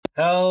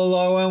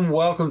Hello and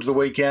welcome to the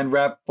Weekend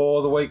Wrap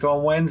for the week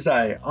on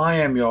Wednesday. I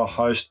am your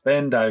host,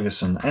 Ben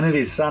Davison, and it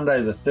is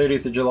Sunday the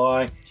 30th of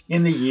July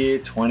in the year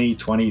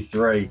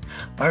 2023.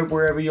 I hope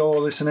wherever you're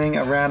listening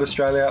around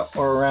Australia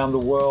or around the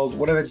world,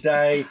 whatever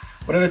day,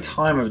 whatever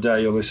time of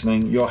day you're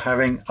listening, you're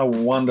having a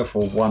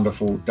wonderful,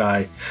 wonderful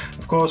day.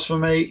 Of course, for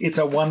me, it's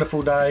a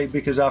wonderful day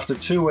because after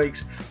 2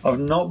 weeks of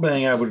not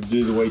being able to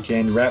do the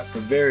Weekend Wrap for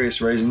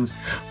various reasons,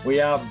 we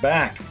are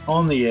back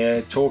on the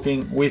air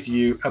talking with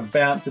you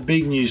about the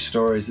big news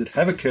stories that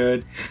have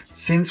occurred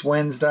since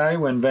Wednesday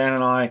when Van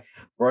and I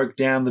broke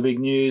down the big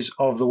news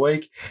of the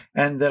week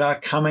and that are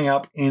coming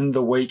up in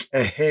the week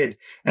ahead.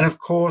 And of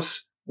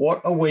course,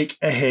 what a week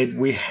ahead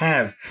we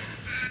have.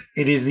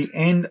 It is the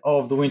end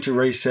of the winter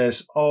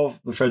recess of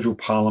the federal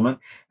parliament,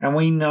 and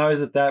we know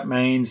that that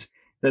means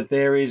that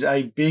there is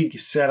a big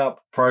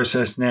setup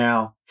process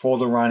now for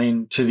the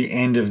run-in to the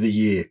end of the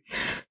year.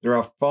 There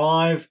are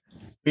 5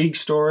 big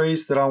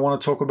stories that I want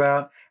to talk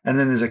about, and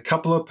then there's a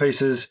couple of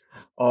pieces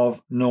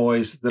of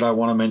noise that I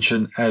want to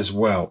mention as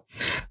well.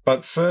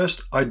 But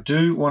first, I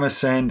do want to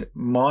send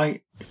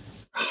my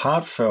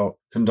heartfelt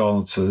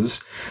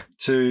condolences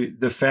to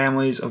the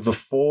families of the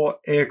 4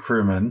 air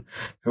crewmen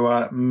who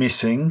are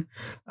missing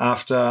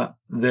after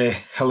their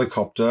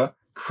helicopter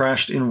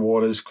crashed in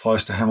waters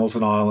close to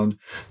Hamilton Island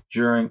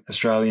during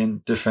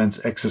Australian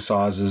defence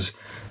exercises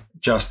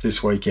just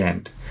this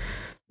weekend.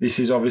 This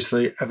is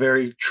obviously a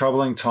very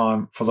troubling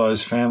time for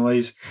those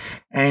families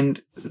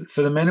and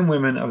for the men and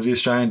women of the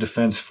Australian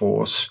Defence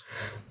Force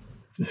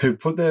who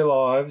put their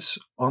lives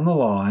on the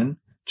line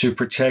to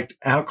protect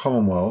our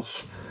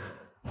Commonwealth.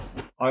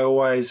 I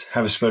always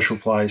have a special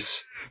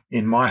place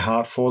in my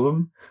heart for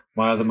them.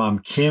 My other mum,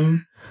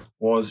 Kim,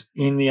 was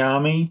in the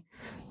army.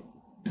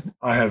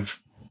 I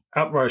have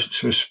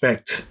utmost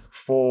respect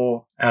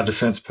for our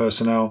defence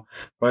personnel,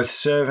 both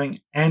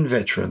serving and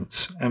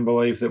veterans, and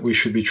believe that we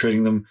should be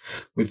treating them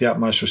with the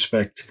utmost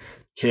respect,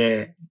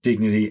 care,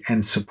 dignity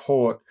and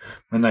support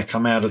when they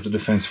come out of the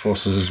Defence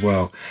Forces as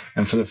well.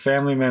 And for the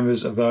family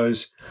members of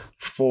those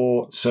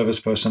 4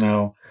 service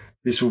personnel,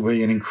 this will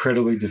be an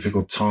incredibly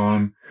difficult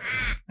time.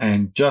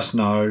 And just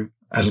know,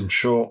 as I'm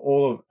sure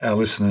all of our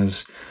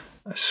listeners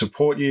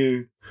support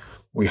you,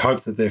 we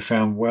hope that they're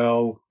found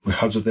well, we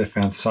hope that they're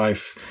found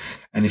safe.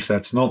 And if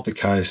that's not the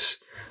case,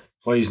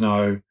 please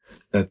know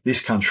that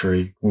this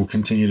country will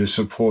continue to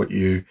support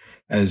you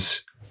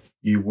as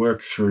you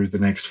work through the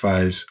next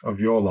phase of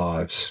your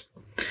lives.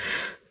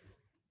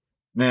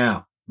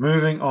 Now,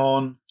 moving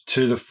on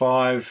to the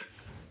 5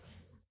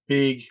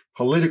 big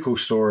political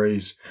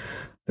stories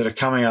that are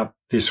coming up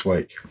this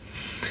week.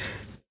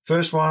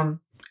 First one,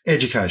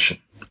 education.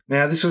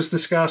 Now, this was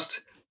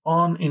discussed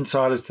on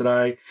Insiders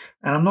today,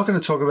 and I'm not going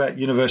to talk about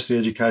university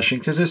education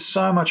because there's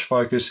so much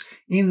focus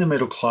in the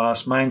middle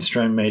class,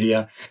 mainstream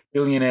media,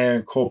 billionaire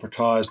and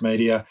corporatized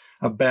media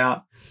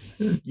about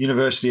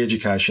university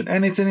education.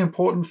 And it's an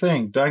important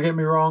thing. Don't get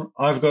me wrong.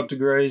 I've got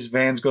degrees.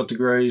 Van's got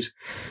degrees.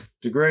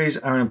 Degrees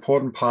are an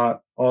important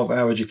part of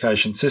our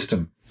education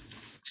system.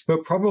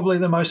 But probably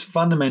the most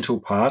fundamental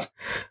part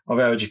of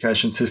our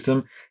education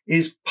system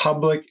is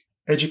public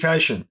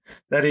education.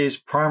 That is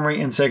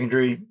primary and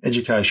secondary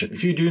education.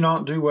 If you do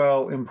not do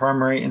well in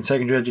primary and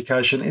secondary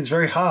education, it's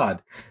very hard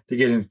to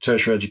get into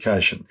tertiary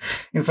education.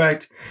 In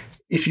fact,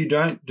 if you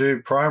don't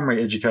do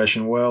primary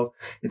education well,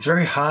 it's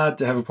very hard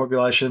to have a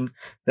population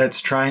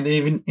that's trained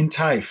even in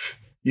TAFE.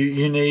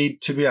 You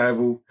need to be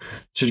able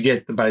to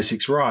get the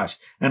basics right.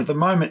 And at the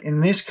moment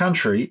in this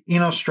country,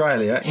 in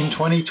Australia, in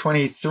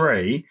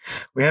 2023,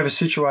 we have a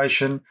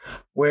situation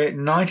where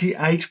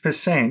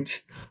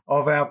 98%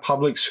 of our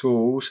public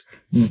schools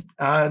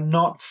are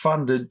not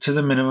funded to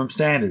the minimum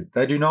standard.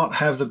 They do not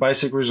have the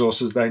basic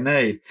resources they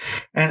need.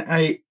 And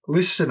a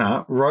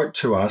listener wrote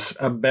to us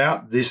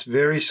about this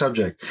very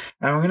subject.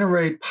 And I'm going to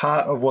read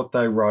part of what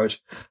they wrote.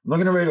 I'm not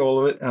going to read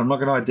all of it, and I'm not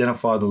going to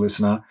identify the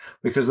listener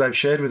because they've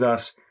shared with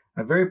us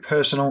a very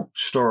personal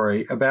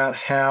story about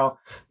how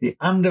the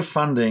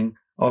underfunding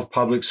of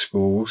public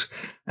schools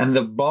and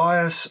the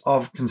bias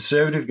of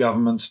conservative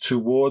governments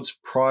towards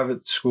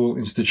private school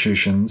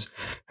institutions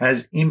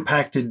has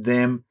impacted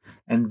them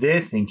and their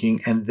thinking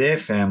and their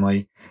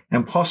family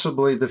and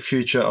possibly the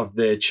future of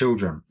their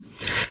children.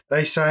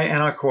 They say,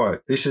 and I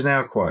quote, this is now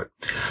a quote,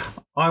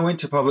 "I went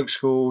to public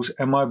schools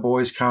and my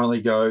boys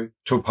currently go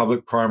to a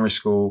public primary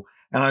school,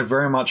 and I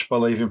very much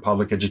believe in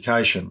public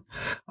education.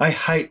 I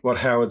hate what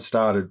Howard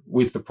started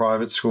with the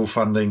private school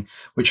funding,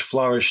 which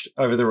flourished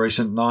over the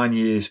recent 9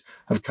 years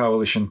of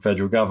coalition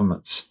federal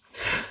governments.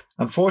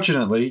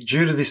 Unfortunately,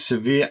 due to this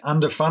severe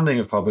underfunding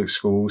of public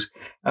schools,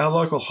 our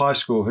local high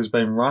school has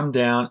been run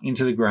down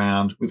into the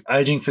ground with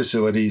ageing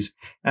facilities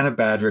and a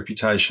bad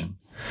reputation.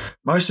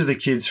 Most of the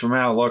kids from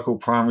our local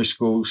primary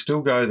school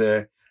still go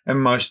there,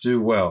 and most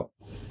do well.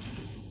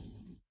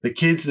 The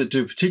kids that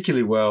do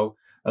particularly well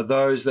are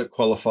those that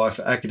qualify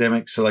for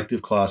academic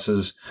selective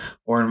classes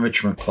or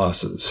enrichment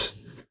classes.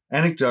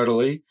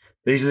 Anecdotally,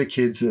 these are the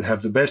kids that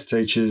have the best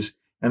teachers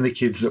and the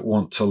kids that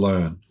want to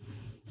learn.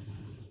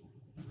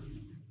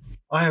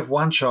 I have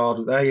one child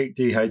with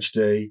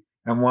ADHD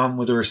and one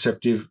with a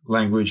receptive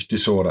language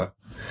disorder.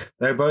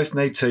 They both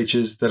need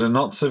teachers that are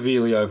not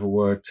severely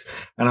overworked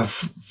and are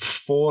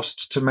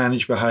forced to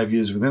manage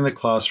behaviours within the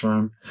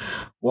classroom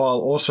while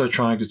also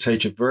trying to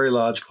teach a very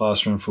large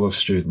classroom full of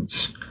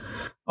students.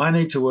 I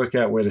need to work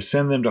out where to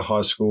send them to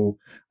high school,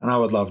 and I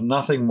would love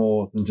nothing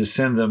more than to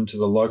send them to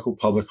the local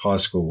public high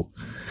school.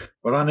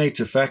 But I need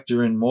to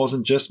factor in more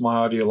than just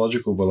my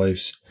ideological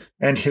beliefs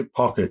and hip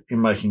pocket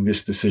in making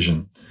this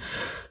decision.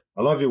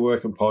 I love your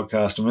work and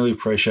podcast and really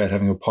appreciate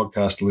having a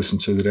podcast to listen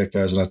to that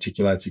echoes and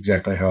articulates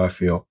exactly how I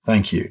feel.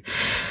 Thank you.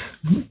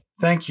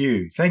 Thank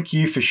you. Thank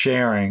you for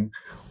sharing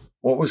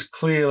what was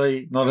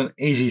clearly not an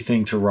easy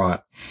thing to write.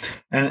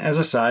 And as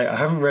I say, I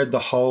haven't read the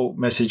whole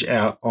message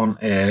out on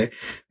air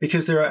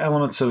because there are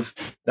elements of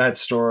that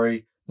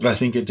story that I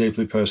think are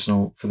deeply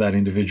personal for that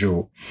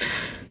individual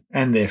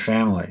and their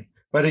family.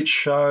 But it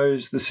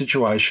shows the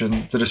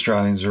situation that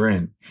Australians are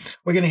in.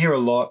 We're going to hear a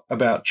lot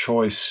about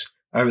choice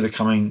over the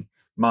coming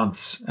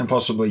months and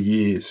possibly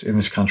years in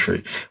this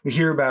country. We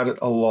hear about it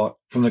a lot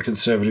from the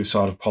conservative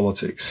side of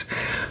politics.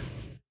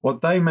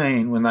 What they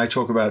mean when they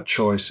talk about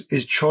choice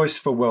is choice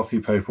for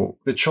wealthy people,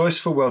 the choice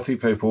for wealthy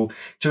people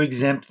to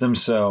exempt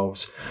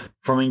themselves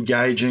from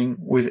engaging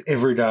with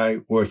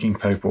everyday working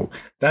people.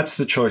 That's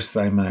the choice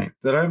they mean.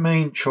 They don't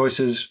mean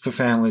choices for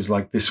families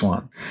like this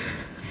one.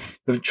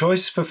 The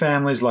choice for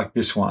families like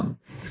this one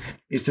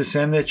is to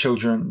send their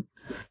children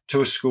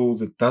to a school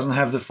that doesn't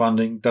have the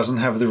funding, doesn't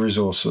have the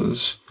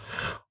resources,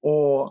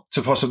 or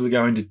to possibly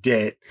go into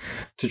debt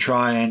to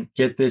try and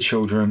get their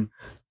children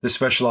the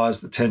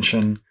specialised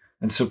attention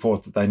and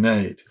support that they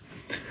need.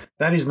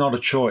 That is not a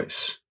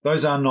choice.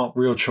 Those are not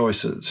real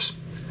choices.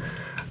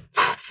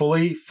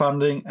 Fully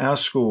funding our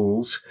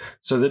schools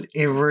so that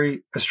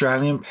every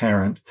Australian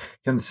parent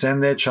can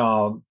send their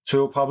child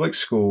to a public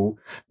school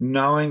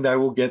knowing they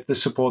will get the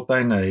support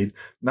they need,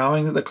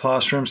 knowing that the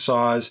classroom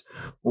size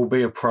will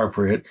be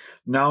appropriate,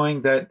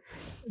 knowing that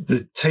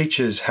the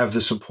teachers have the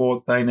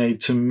support they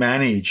need to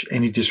manage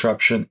any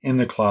disruption in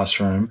the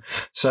classroom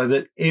so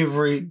that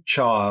every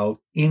child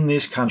in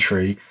this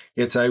country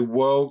gets a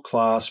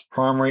world-class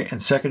primary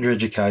and secondary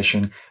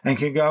education and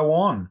can go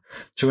on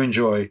to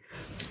enjoy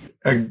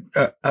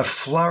a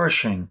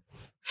flourishing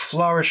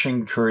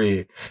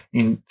career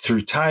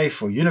through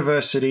TAFE or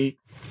university,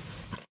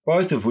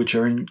 both of which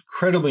are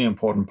incredibly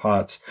important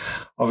parts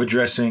of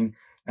addressing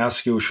our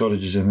skill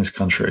shortages in this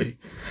country.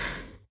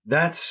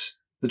 That's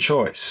the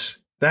choice.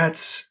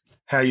 That's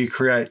how you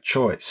create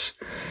choice.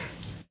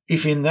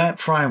 If in that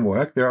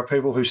framework there are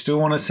people who still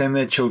want to send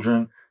their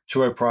children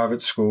to a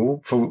private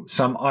school for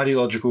some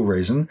ideological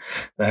reason,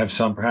 they have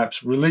some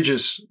perhaps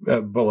religious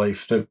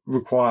belief that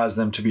requires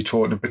them to be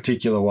taught in a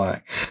particular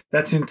way,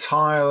 that's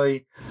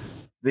entirely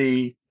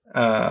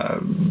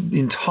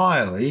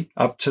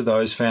up to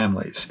those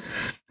families.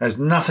 It has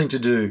nothing to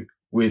do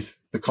with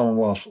the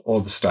Commonwealth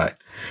or the state.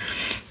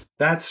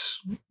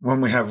 That's when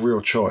we have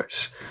real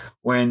choice.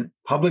 When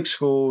public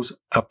schools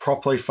are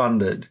properly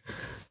funded,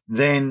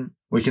 then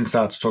we can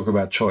start to talk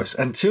about choice.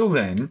 Until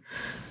then,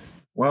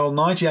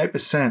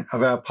 98%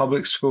 of our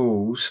public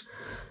schools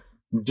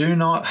do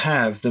not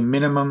have the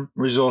minimum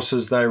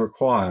resources they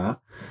require.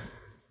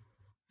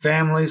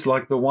 Families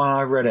like the one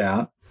I read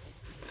out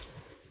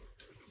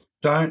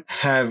don't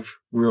have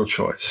real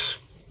choice.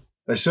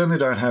 They certainly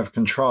don't have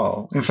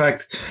control. In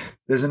fact,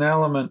 there's an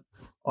element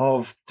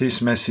of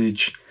this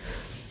message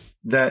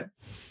that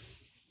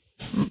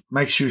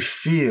makes you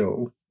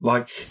feel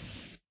like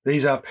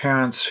these are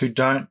parents who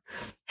don't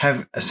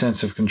have a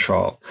sense of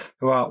control,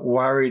 who are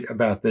worried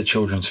about their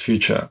children's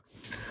future.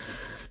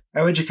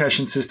 Our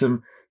education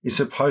system is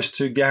supposed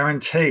to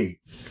guarantee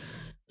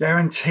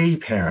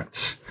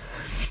parents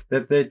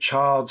that their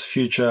child's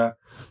future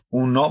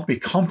will not be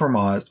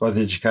compromised by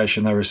the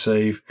education they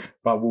receive,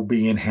 but will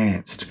be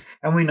enhanced.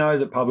 And we know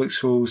that public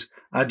schools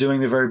are doing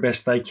the very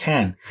best they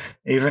can.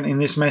 Even in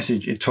this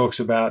message, it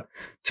talks about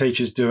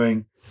teachers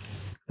doing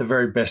the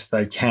very best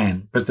they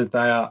can, but that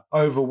they are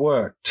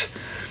overworked,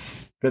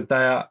 that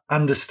they are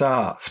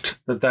understaffed,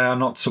 that they are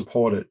not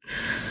supported.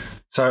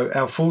 So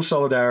our full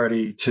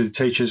solidarity to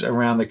teachers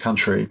around the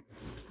country.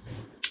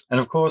 And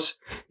of course,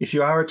 if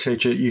you are a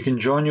teacher, you can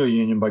join your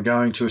union by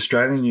going to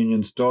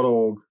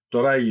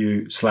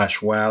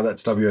australianunions.org.au/wow,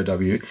 that's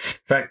WOW. In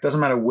fact, it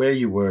doesn't matter where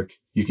you work,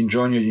 you can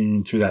join your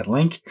union through that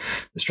link,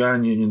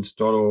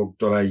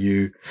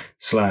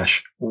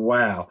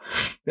 australianunions.org.au/wow.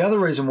 The other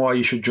reason why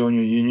you should join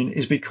your union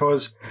is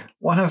because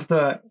one of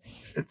the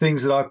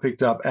things that I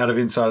picked up out of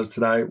Insiders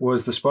today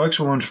was the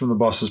spokeswoman from the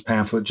Boss's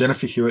pamphlet,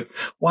 Jennifer Hewitt,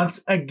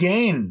 once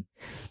again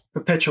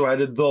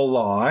perpetuated the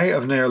lie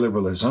of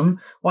neoliberalism,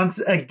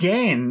 once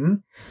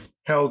again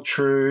held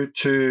true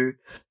to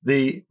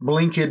the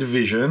blinkered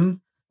vision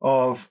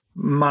of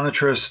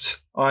monetarist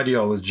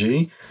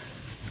ideology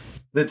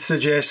that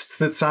suggests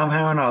that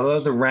somehow or another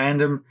the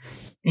random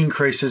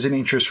increases in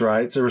interest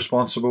rates are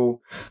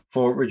responsible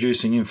for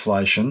reducing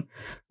inflation,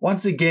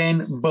 once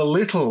again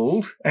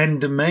belittled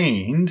and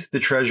demeaned the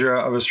Treasurer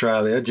of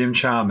Australia, Jim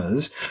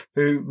Chalmers,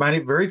 who made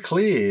it very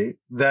clear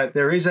that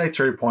there is a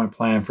 3-point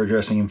plan for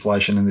addressing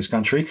inflation in this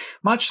country,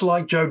 much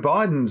like Joe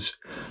Biden's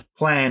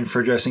plan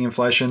for addressing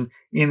inflation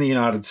in the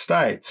United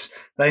States.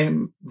 They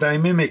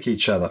mimic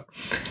each other.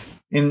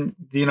 In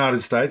the United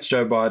States,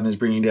 Joe Biden is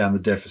bringing down the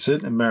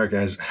deficit. America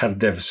has had a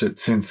deficit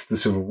since the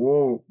Civil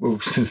War,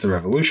 well, since the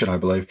Revolution, I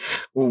believe.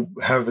 We'll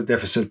have a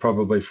deficit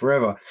probably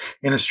forever.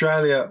 In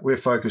Australia, we're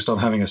focused on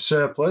having a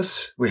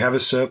surplus. We have a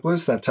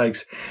surplus that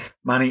takes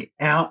money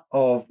out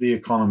of the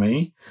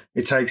economy.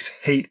 It takes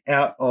heat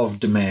out of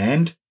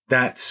demand.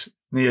 That's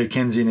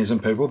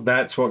neo-Keynesianism, people.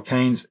 That's what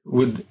Keynes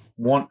would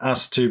want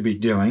us to be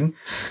doing.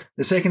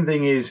 The second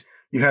thing is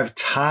you have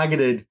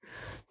targeted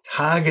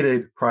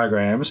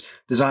programs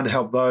designed to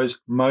help those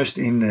most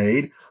in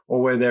need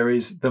or where there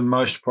is the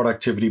most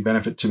productivity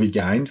benefit to be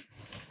gained.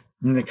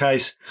 In the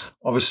case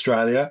of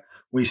Australia,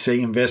 we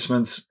see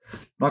investments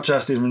not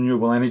just in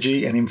renewable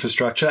energy and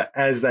infrastructure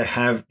as they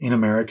have in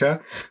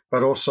America,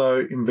 but also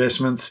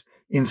investments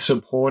in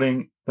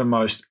supporting the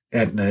most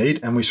at need.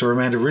 And we saw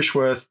Amanda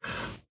Rishworth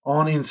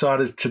on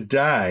Insiders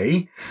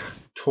today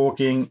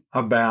talking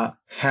about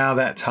how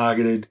that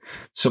targeted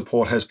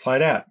support has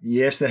played out.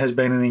 Yes, there has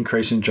been an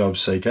increase in job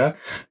seeker.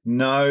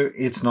 No,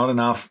 it's not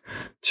enough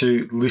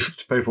to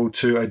lift people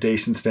to a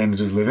decent standard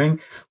of living.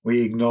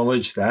 We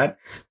acknowledge that.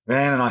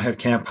 Van and I have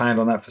campaigned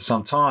on that for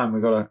some time. We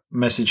got a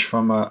message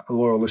from a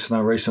loyal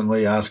listener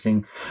recently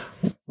asking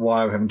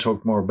why we haven't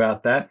talked more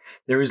about that.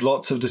 There is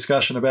lots of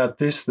discussion about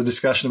this. The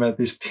discussion about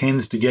this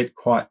tends to get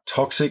quite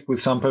toxic with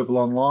some people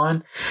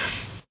online.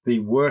 The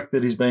work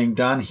that is being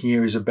done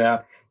here is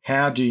about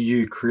how do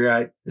you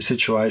create a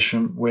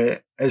situation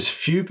where as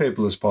few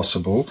people as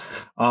possible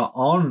are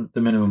on the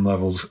minimum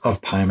levels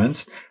of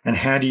payments, and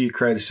how do you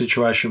create a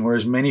situation where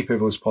as many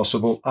people as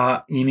possible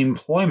are in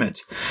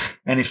employment?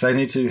 And if they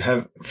need to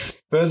have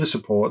further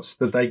supports,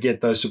 that they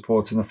get those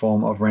supports in the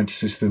form of rent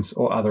assistance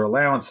or other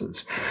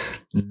allowances.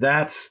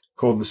 That's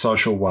called the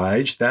social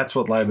wage. That's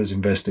what Labor's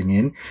investing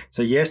in.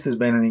 So yes, there's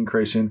been an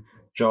increase in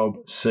job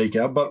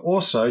seeker, but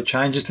also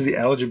changes to the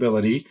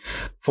eligibility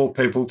for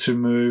people to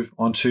move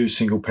onto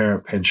single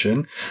parent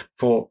pension,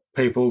 for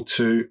people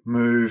to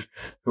move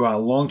who are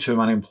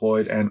long-term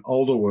unemployed and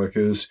older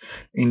workers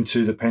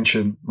into the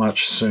pension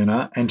much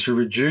sooner, and to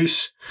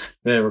reduce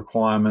their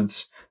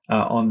requirements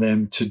on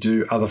them to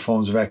do other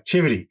forms of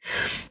activity.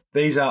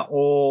 These are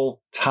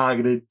all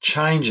targeted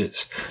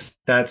changes.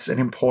 That's an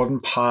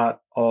important part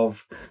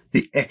of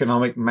the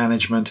economic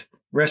management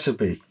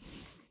recipe.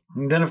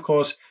 And then, of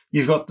course,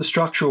 you've got the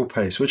structural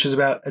piece, which is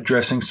about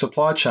addressing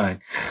supply chain.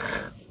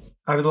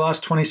 Over the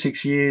last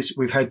 26 years,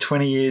 we've had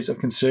 20 years of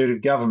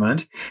Conservative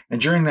government.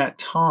 And during that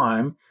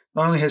time,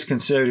 not only has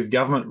Conservative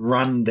government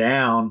run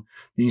down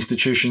the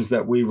institutions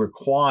that we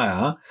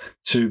require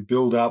to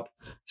build up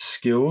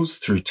skills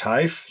through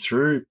TAFE,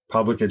 through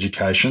public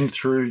education,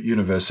 through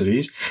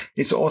universities,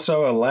 it's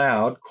also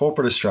allowed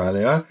corporate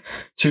Australia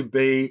to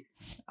be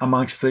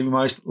amongst the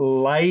most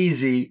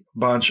lazy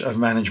bunch of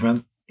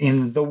management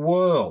in the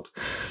world.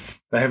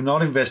 They have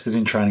not invested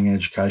in training and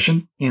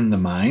education in the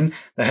main.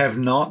 They have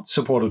not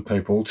supported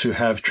people to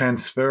have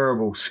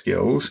transferable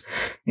skills.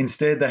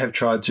 Instead, they have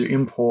tried to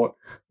import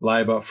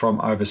labour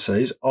from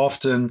overseas,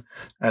 often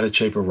at a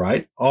cheaper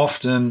rate,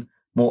 often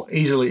more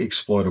easily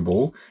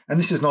exploitable. And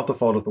this is not the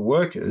fault of the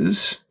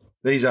workers.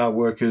 These are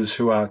workers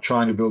who are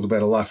trying to build a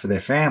better life for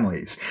their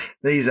families.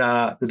 These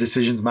are the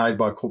decisions made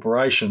by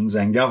corporations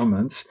and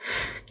governments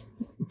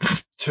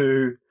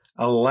to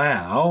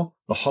allow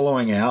the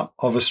hollowing out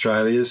of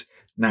Australia's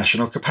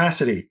national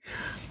capacity.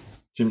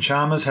 Jim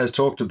Chalmers has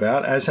talked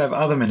about, as have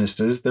other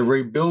ministers, the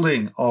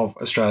rebuilding of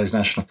Australia's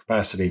national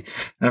capacity.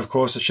 And of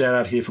course, a shout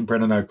out here from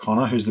Brendan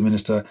O'Connor, who's the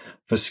Minister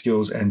for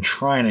Skills and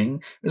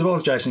Training, as well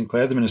as Jason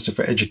Clare, the Minister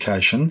for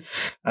Education,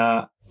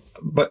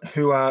 but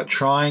who are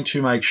trying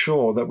to make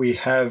sure that we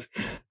have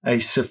a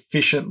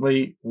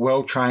sufficiently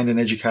well-trained and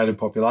educated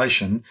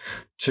population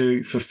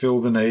to fulfill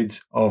the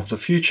needs of the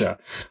future.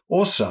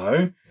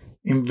 Also,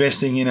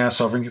 investing in our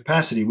sovereign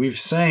capacity. We've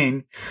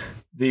seen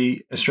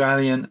the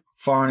Australian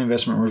Foreign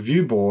Investment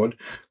Review Board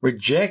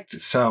reject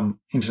some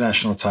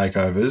international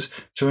takeovers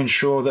to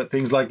ensure that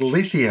things like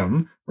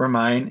lithium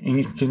remain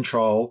in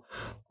control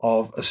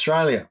of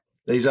Australia.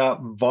 These are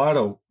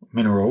vital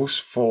minerals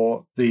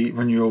for the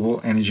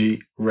renewable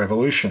energy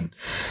revolution.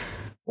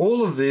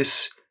 All of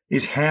this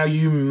is how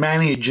you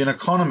manage an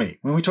economy.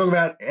 When we talk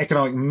about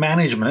economic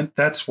management,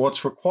 that's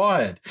what's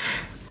required.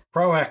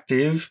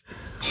 Proactive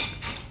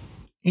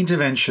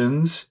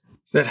interventions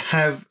that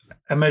have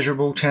a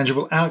measurable,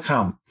 tangible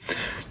outcome.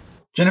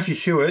 Jennifer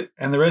Hewitt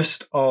and the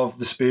rest of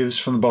the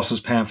spivs from the boss's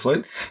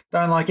pamphlet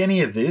don't like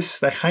any of this.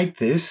 They hate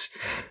this.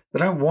 They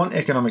don't want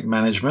economic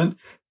management.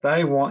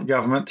 They want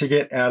government to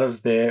get out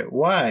of their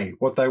way.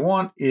 What they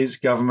want is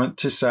government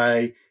to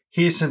say,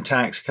 here's some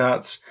tax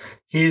cuts,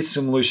 here's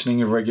some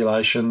loosening of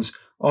regulations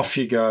off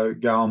you go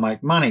and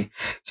make money.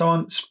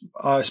 Someone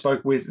I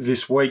spoke with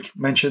this week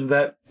mentioned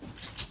that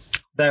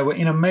they were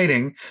in a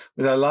meeting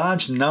with a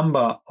large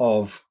number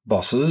of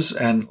bosses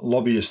and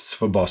lobbyists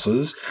for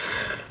bosses,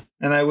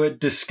 and they were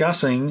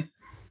discussing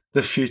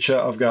the future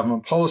of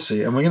government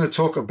policy. And we're going to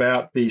talk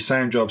about the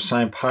same job,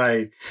 same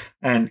pay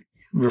and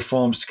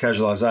reforms to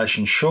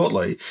casualisation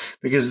shortly,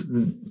 because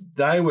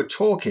they were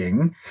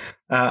talking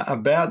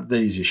about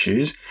these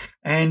issues,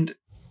 and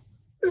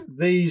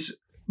these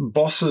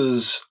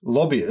bosses,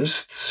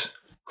 lobbyists,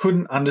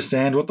 couldn't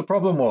understand what the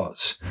problem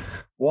was.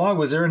 Why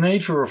was there a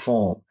need for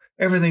reform?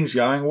 Everything's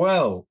going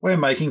well. We're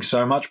making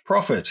so much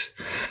profit.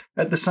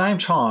 At the same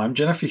time,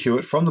 Jennifer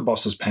Hewitt from the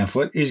Boss's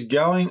Pamphlet is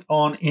going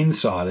on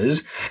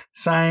Insiders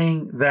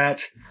saying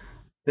that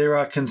there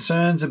are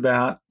concerns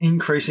about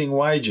increasing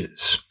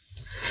wages.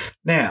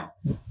 Now,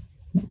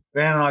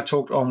 Ben and I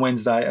talked on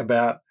Wednesday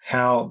about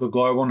how the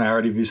global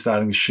narrative is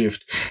starting to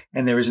shift,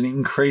 and there is an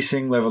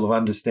increasing level of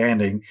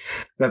understanding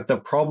that the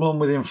problem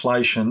with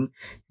inflation,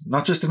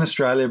 not just in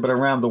Australia but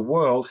around the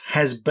world,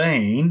 has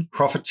been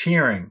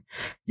profiteering.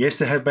 Yes,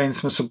 there have been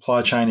some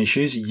supply chain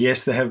issues.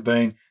 Yes, there have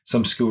been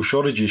some skill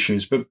shortage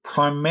issues, but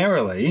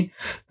primarily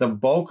the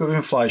bulk of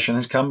inflation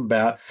has come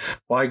about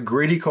by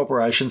greedy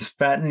corporations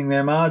fattening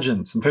their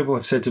margins. And people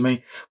have said to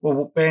me,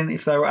 well, Ben,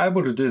 if they were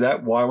able to do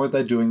that, why weren't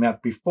they doing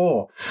that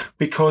before?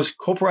 Because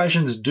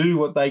corporations do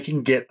what they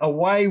can get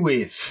away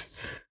with.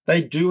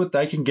 They do what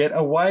they can get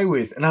away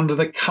with. And under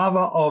the cover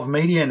of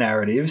media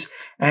narratives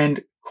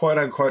and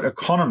quote-unquote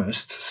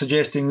economists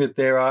suggesting that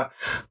there are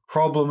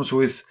problems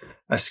with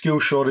skill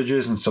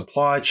shortages and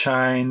supply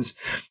chains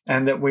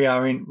and that we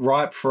are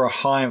ripe for a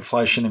high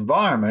inflation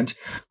environment,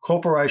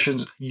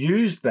 corporations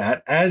use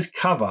that as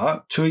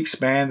cover to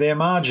expand their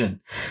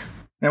margin.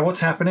 Now,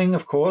 what's happening,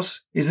 of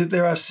course, is that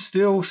there are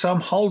still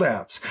some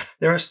holdouts.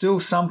 There are still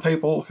some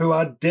people who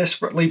are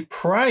desperately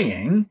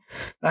praying,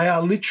 they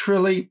are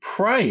literally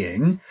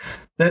praying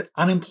that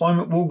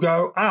unemployment will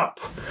go up,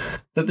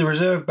 that the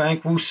Reserve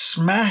Bank will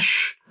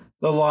smash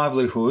the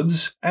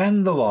livelihoods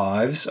and the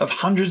lives of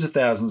hundreds of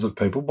thousands of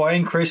people by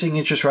increasing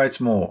interest rates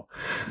more.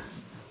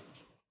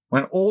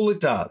 When all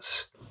it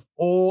does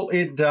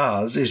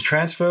is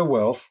transfer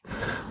wealth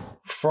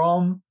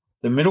from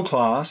the middle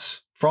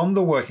class, from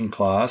the working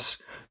class,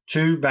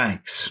 to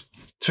banks,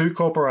 to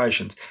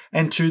corporations,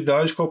 and to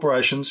those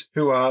corporations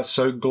who are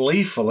so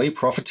gleefully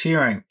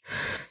profiteering.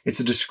 It's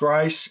a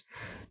disgrace.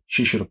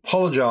 She should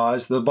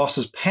apologise. The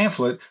Boss's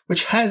Pamphlet,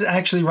 which has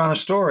actually run a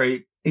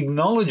story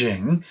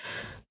acknowledging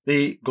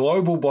the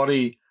global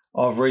body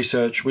of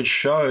research which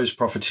shows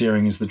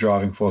profiteering is the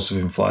driving force of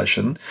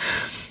inflation,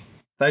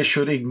 they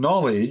should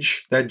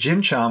acknowledge that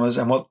Jim Chalmers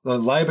and what the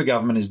Labor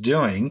government is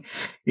doing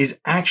is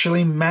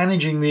actually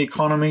managing the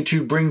economy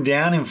to bring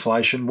down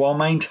inflation while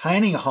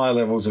maintaining high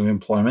levels of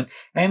employment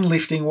and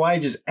lifting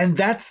wages. And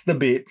that's the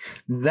bit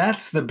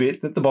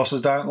that the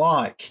bosses don't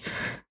like,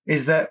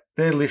 is that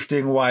they're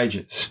lifting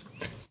wages,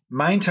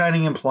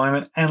 maintaining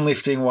employment and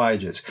lifting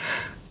wages.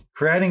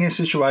 Creating a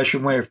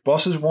situation where if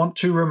bosses want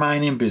to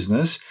remain in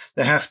business,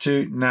 they have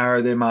to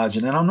narrow their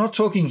margin. And I'm not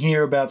talking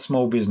here about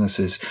small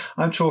businesses.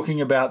 I'm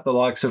talking about the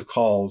likes of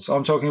Coles.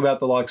 I'm talking about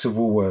the likes of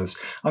Woolworths.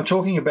 I'm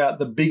talking about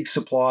the big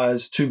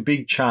suppliers to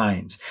big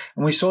chains.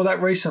 And we saw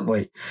that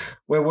recently,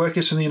 where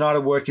workers from the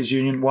United Workers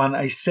Union won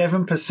a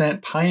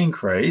 7% pay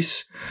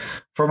increase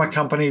from a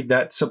company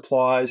that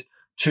supplies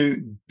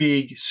to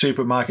big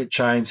supermarket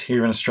chains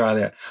here in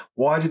Australia.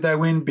 Why did they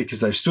win?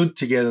 Because they stood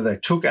together, they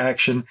took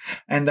action,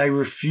 and they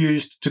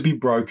refused to be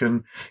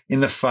broken in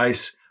the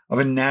face of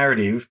a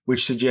narrative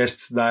which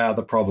suggests they are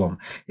the problem.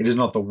 It is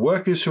not the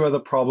workers who are the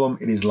problem.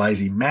 It is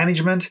lazy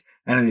management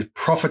and it is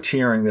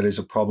profiteering that is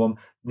a problem.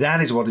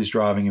 That is what is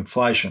driving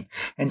inflation.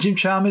 And Jim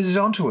Chalmers is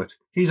onto it.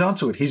 He's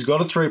onto it. He's got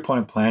a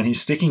 3-point plan.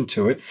 He's sticking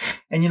to it.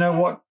 And you know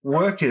what?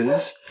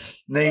 Workers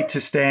need to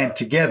stand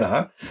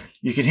together.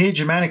 You can hear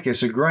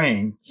Germanicus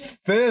agreeing,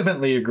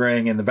 fervently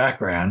agreeing in the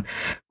background.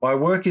 By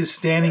workers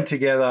standing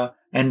together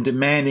and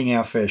demanding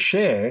our fair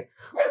share,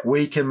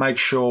 we can make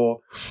sure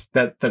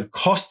that the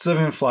costs of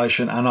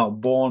inflation are not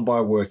borne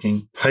by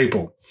working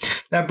people.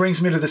 That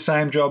brings me to the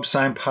same job,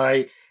 same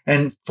pay,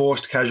 and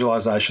forced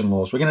casualisation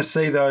laws. We're going to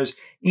see those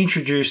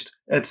introduced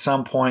at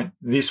some point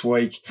this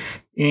week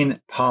in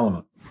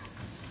Parliament.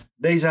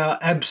 These are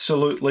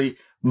absolutely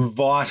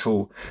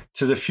vital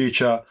to the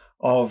future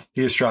of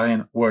the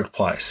Australian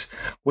workplace.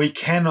 We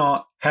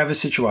cannot have a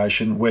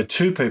situation where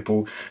two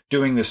people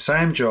doing the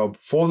same job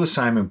for the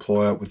same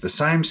employer with the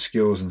same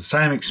skills and the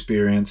same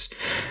experience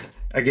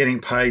are getting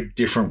paid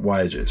different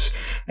wages.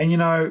 And, you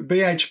know,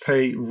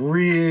 BHP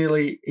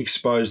really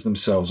exposed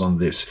themselves on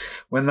this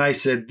when they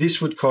said this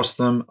would cost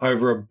them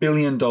over $1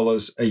 billion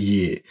a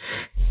year.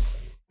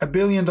 $1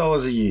 billion a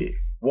year.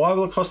 Why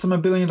will it cost them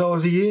 $1 billion a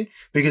year?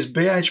 Because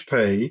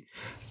BHP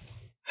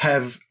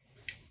have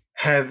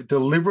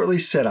deliberately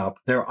set up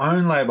their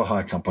own labour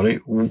hire company,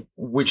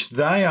 which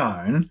they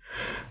own,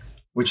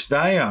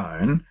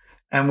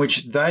 and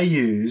which they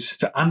use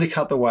to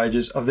undercut the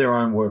wages of their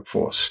own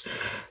workforce.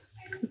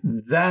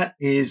 That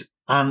is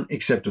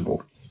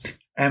unacceptable.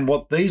 And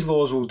what these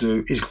laws will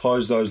do is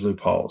close those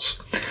loopholes.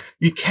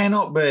 You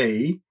cannot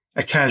be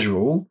a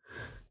casual.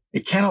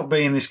 It cannot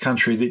be in this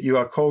country that you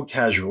are called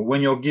casual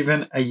when you're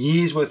given a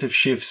year's worth of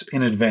shifts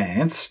in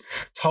advance,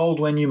 told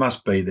when you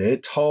must be there,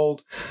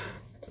 told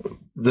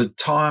the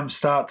time,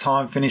 start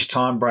time, finish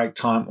time, break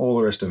time, all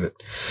the rest of it.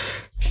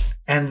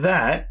 And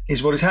that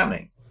is what is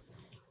happening.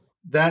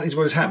 That is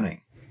what is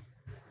happening.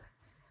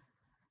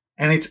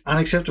 And it's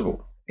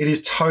unacceptable. It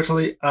is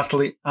totally,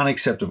 utterly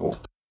unacceptable.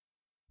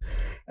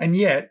 And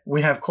yet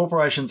we have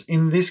corporations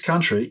in this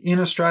country, in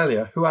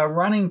Australia, who are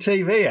running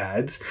TV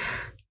ads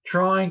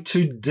trying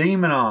to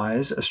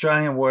demonise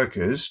Australian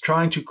workers,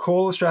 trying to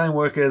call Australian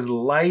workers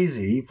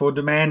lazy for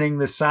demanding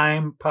the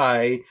same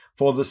pay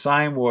for the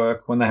same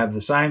work when they have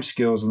the same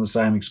skills and the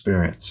same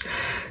experience.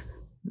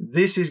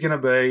 This is going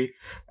to be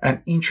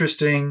an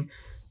interesting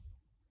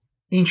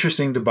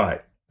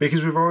debate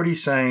because we've already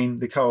seen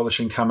the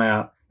Coalition come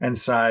out and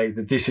say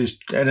that this is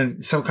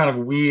some kind of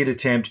weird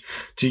attempt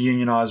to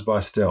unionise by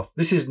stealth.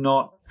 That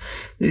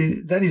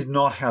is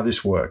not how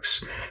this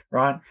works,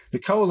 right? The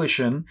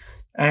Coalition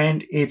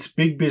and its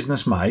big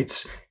business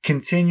mates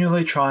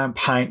continually try and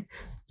paint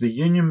the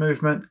union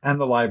movement and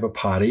the Labor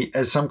Party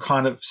as some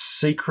kind of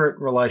secret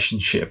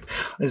relationship,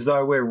 as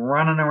though we're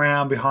running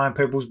around behind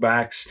people's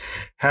backs,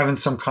 having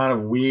some kind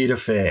of weird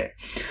affair.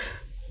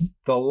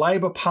 The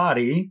Labor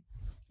Party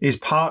is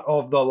part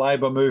of the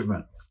Labor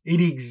movement. It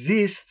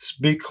exists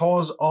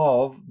because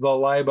of the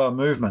Labor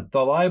movement.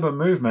 The Labor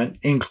movement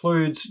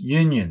includes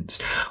unions,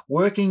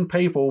 working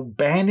people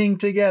banding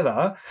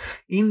together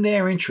in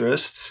their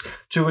interests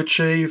to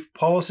achieve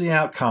policy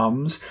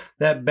outcomes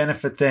that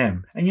benefit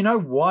them. And you know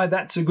why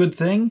that's a good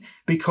thing?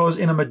 Because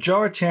in a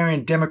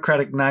majoritarian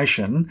democratic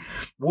nation,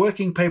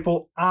 working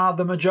people are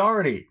the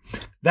majority.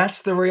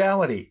 That's the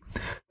reality.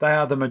 They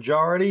are the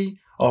majority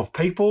of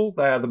people.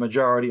 They are the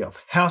majority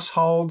of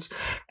households.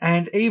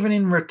 And even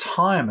in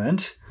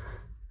retirement,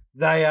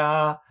 they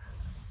are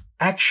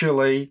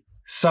actually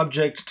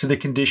subject to the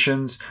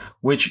conditions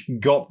which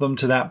got them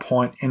to that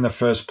point in the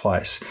first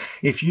place.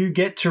 If you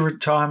get to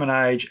retirement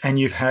age and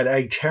you've had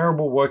a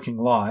terrible working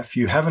life,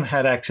 you haven't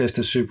had access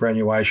to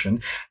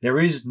superannuation, there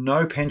is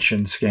no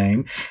pension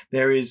scheme,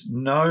 there is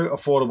no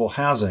affordable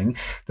housing,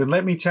 then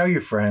let me tell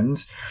you,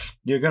 friends,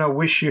 you're going to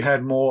wish you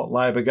had more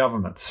Labor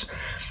governments.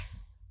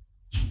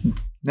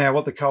 Now,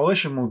 what the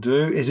Coalition will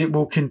do is it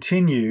will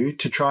continue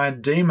to try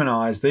and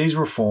demonise these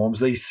reforms,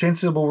 these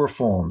sensible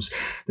reforms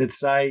that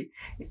say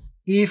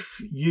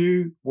if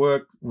you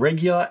work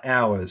regular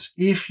hours,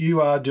 if you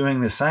are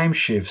doing the same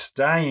shifts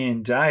day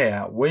in, day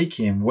out, week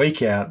in,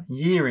 week out,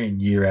 year in,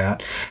 year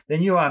out,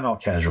 then you are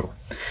not casual.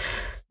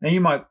 Now, you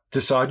might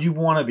decide you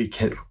want to be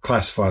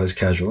classified as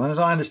casual. And as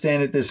I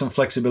understand it, there's some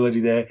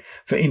flexibility there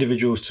for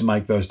individuals to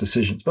make those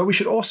decisions. But we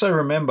should also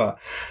remember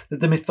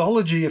that the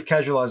mythology of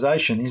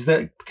casualisation is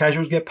that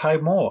casuals get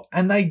paid more.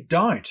 And they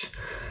don't.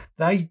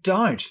 They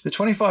don't. The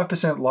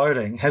 25%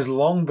 loading has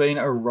long been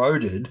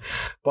eroded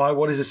by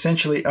what is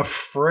essentially a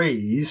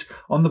freeze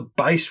on the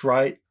base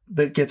rate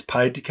that gets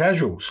paid to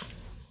casuals.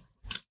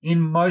 In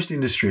most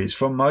industries,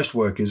 for most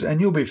workers, and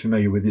you'll be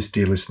familiar with this,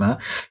 dear listener,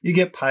 you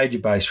get paid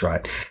your base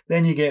rate.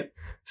 Then you get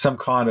some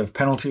kind of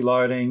penalty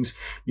loadings.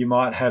 You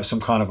might have some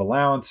kind of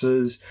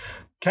allowances.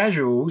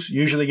 Casuals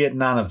usually get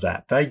none of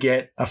that. They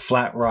get a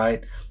flat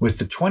rate with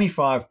the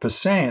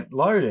 25%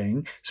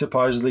 loading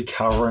supposedly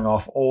covering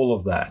off all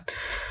of that.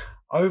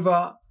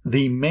 Over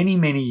the many,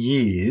 many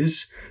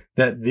years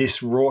that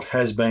this rort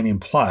has been in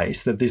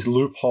place, that this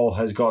loophole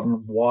has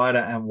gotten wider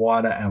and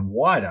wider and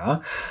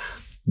wider,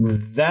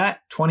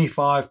 that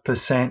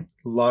 25%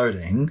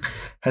 loading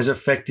has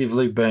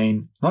effectively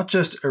been not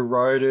just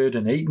eroded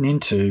and eaten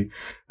into,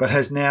 but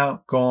has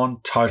now gone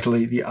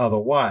totally the other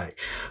way,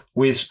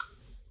 with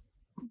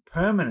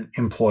permanent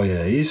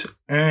employees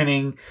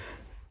earning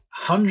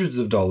hundreds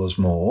of dollars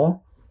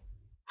more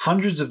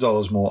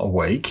a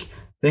week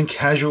than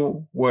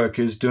casual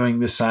workers doing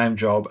the same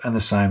job and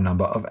the same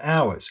number of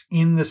hours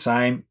in the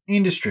same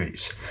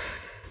industries.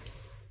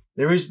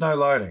 There is no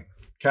loading.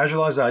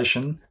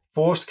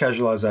 Forced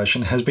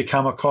casualisation has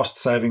become a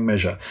cost-saving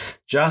measure,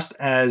 just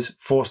as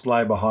forced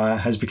labour hire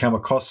has become a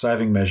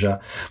cost-saving measure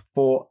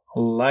for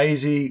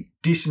lazy,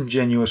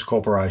 disingenuous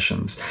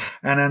corporations.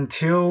 And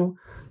until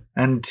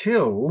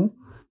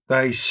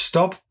they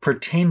stop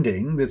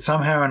pretending that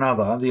somehow or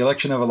another the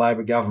election of a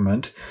Labor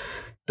government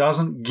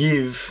doesn't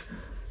give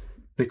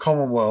the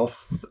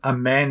Commonwealth a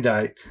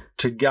mandate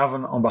to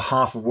govern on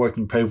behalf of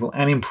working people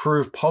and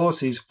improve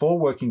policies for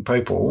working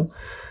people,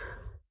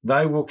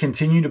 they will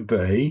continue to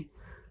be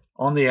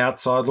on the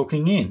outside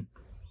looking in.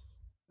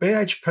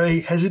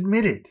 BHP has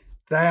admitted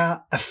they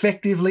are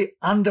effectively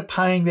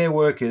underpaying their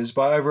workers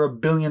by over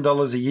 $1 billion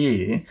a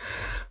year,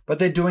 but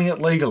they're doing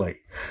it legally.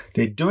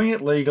 They're doing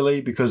it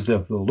legally because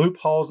of the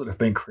loopholes that have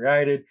been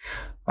created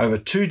over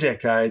 2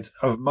 decades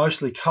of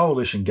mostly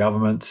coalition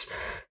governments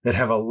that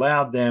have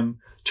allowed them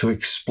to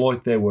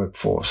exploit their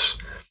workforce.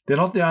 They're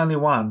not the only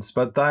ones,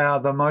 but they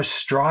are the most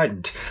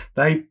strident.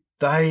 They're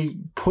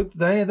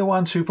the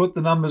ones who put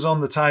the numbers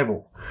on the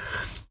table.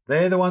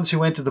 They're the ones who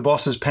went to the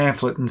boss's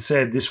pamphlet and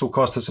said this will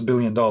cost us $1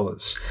 billion.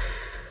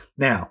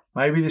 Now,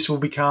 maybe this will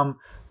become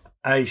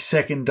a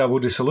second double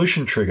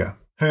dissolution trigger.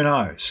 Who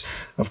knows?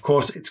 Of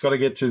course, it's got to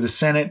get through the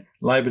Senate.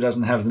 Labor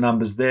doesn't have the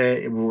numbers there.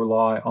 It will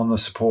rely on the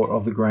support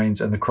of the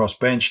Greens and the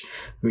crossbench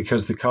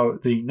because the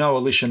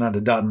Noalition under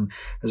Dutton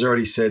has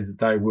already said that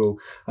they will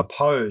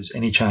oppose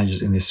any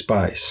changes in this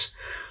space.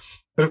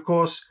 But of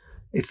course,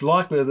 it's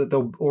likely that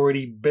there'll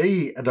already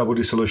be a double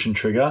dissolution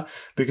trigger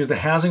because the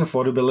Housing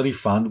Affordability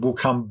Fund will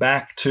come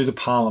back to the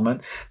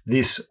Parliament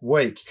this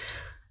week.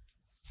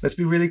 Let's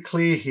be really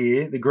clear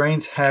here. The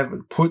Greens have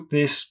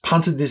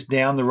punted this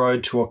down the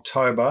road to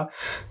October.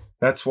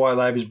 That's why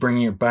Labor's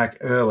bringing it back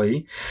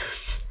early.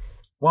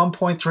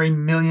 $1.3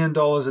 million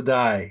a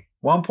day.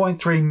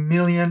 $1.3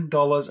 million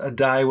a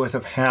day worth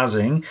of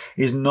housing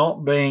is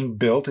not being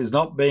built, is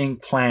not being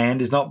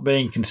planned, is not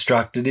being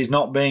constructed, is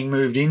not being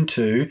moved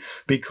into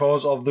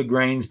because of the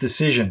Greens'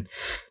 decision.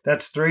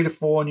 That's 3 to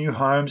 4 new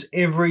homes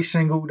every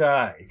single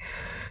day.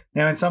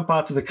 Now, in some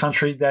parts of the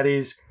country, that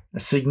is a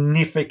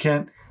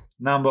significant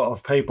number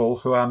of people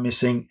who are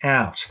missing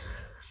out.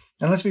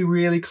 And let's be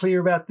really clear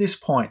about this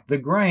point. The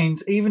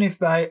Greens, even if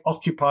they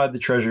occupied the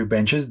Treasury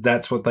benches,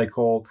 that's what they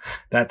call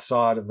that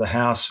side of the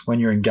House when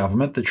you're in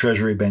government, the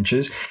Treasury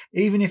benches,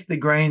 even if the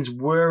Greens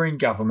were in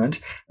government,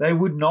 they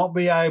would not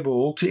be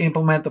able to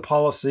implement the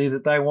policy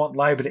that they want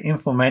Labor to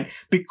implement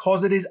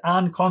because it is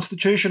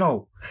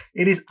unconstitutional.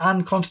 It is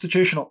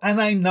unconstitutional, and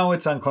they know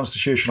it's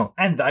unconstitutional,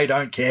 and they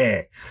don't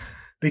care.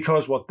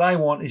 Because what they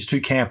want is to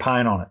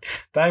campaign on it.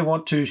 They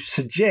want to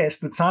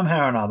suggest that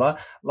somehow or another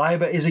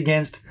Labor is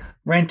against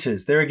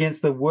renters. They're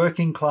against the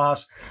working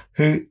class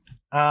who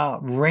are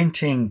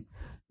renting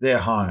their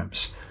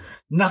homes.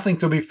 Nothing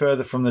could be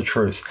further from the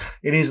truth.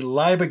 It is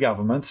Labor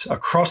governments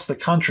across the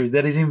country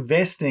that is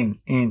investing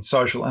in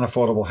social and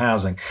affordable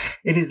housing.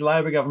 It is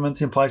Labor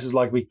governments in places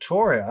like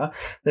Victoria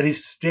that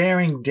is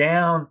staring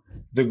down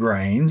the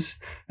Greens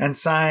and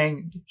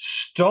saying,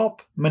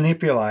 stop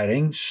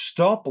manipulating,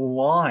 stop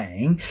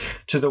lying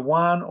to the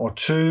 1 or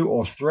 2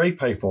 or 3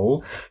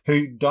 people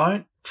who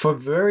don't, for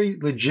very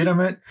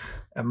legitimate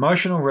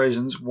emotional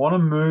reasons, want to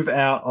move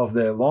out of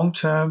their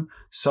long-term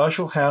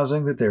social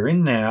housing that they're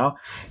in now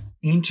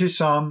into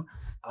some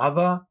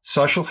other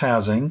social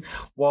housing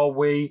while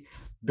we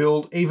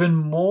build even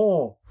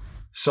more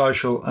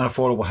social and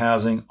affordable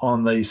housing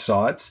on these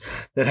sites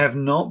that have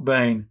not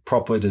been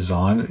properly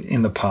designed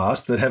in the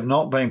past, that have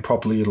not been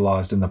properly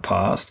utilised in the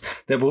past,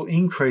 that will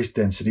increase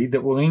density,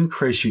 that will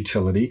increase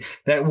utility,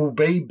 that will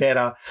be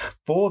better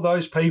for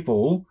those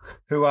people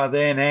who are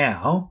there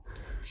now.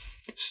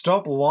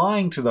 Stop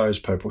lying to those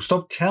people.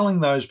 Stop telling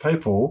those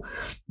people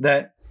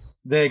that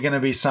they're going to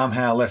be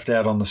somehow left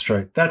out on the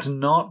street. That's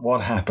not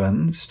what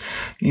happens.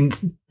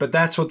 But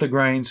that's what the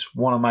Greens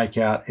want to make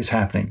out is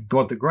happening.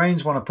 What the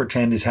Greens want to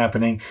pretend is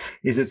happening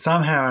is that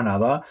somehow or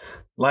another,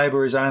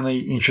 Labor is only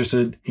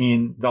interested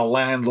in the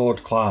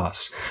landlord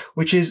class,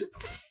 which is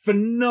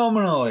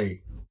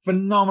phenomenally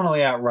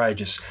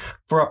outrageous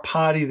for a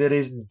party that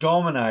is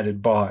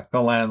dominated by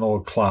the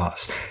landlord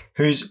class,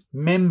 whose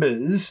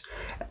members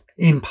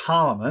in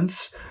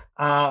parliaments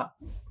are,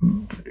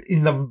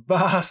 in the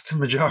vast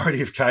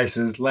majority of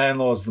cases,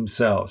 landlords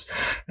themselves.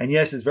 And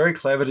yes, it's very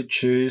clever to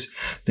choose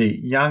the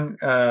young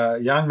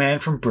man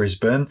from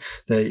Brisbane,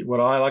 what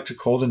I like to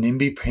call the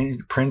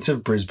NIMBY Prince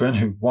of Brisbane,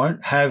 who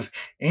won't have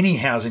any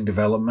housing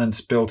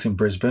developments built in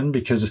Brisbane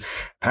because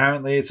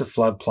apparently it's a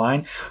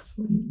floodplain.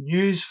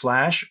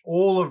 Newsflash,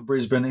 all of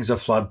Brisbane is a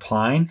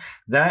floodplain.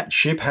 That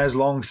ship has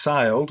long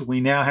sailed.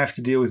 We now have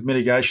to deal with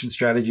mitigation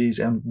strategies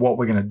and what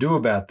we're going to do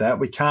about that.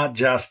 We can't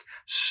just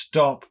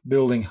stop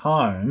building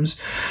homes.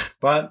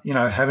 But,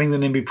 having the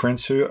NIMBY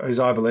Prince, who, as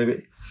I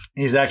believe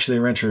is actually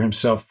a renter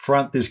himself,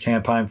 front this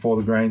campaign for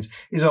the Greens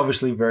is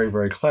obviously very,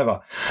 very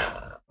clever.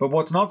 But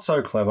what's not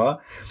so clever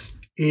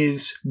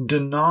is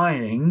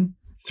denying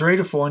 3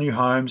 to 4 new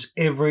homes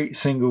every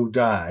single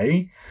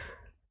day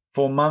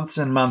for months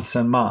and months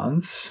and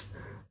months,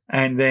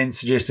 and then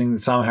suggesting that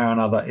somehow or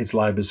another it's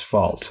Labor's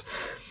fault.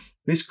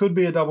 This could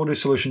be a double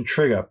dissolution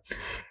trigger.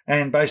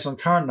 And based on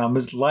current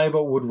numbers,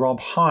 Labor would romp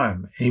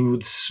home. He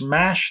would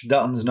smash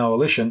Dutton's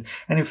Noalition.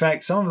 And in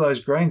fact, some of those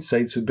Green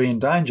seats would be in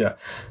danger,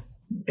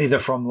 either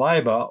from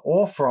Labor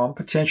or from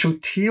potential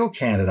Teal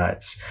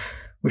candidates.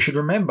 We should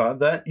remember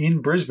that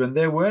in Brisbane,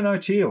 there were no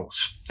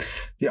Teals.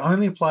 The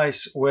only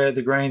place where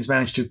the Greens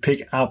managed to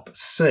pick up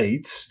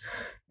seats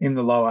in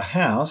the lower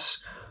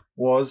house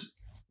was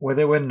where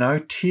there were no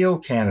Teal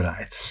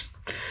candidates.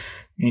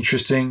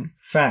 Interesting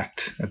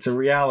fact. That's a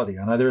reality.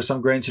 I know there are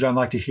some Greens who don't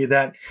like to hear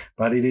that,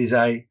 but it is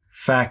a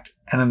fact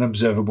and an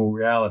observable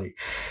reality.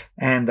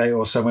 And they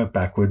also went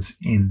backwards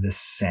in the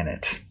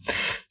Senate.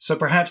 So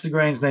perhaps the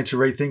Greens need to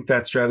rethink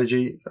that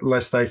strategy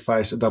lest they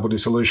face a double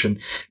dissolution.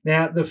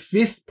 Now, the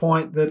fifth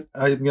point that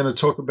I'm going to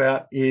talk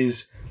about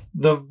is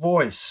the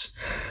voice.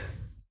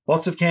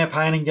 Lots of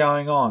campaigning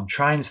going on,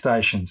 train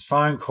stations,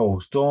 phone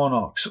calls, door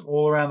knocks,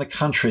 all around the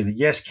country. The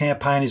Yes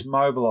campaign is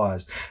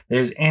mobilised.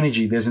 There's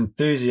energy, there's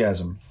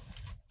enthusiasm.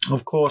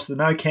 Of course, the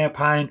No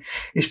campaign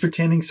is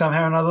pretending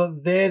somehow or another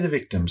they're the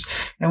victims.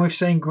 And we've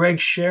seen Greg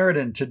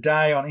Sheridan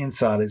today on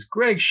Insiders.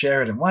 Greg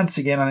Sheridan, once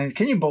again,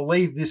 can you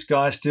believe this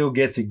guy still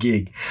gets a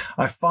gig?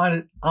 I find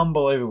it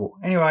unbelievable.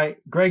 Anyway,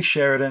 Greg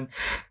Sheridan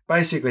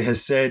basically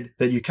has said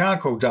that you can't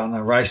call Dutton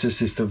a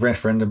racist if the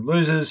referendum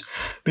loses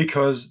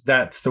because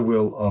that's the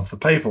will of the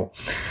people.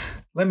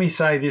 Let me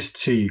say this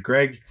to you,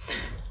 Greg.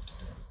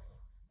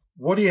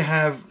 What do you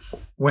have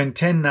when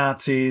 10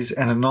 Nazis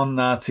and a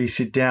non-Nazi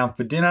sit down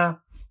for dinner?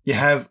 You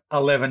have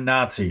 11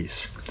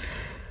 Nazis.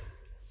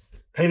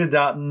 Peter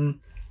Dutton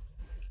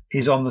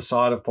is on the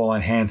side of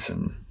Pauline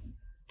Hanson.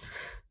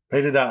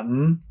 Peter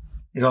Dutton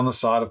is on the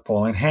side of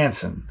Pauline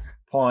Hanson.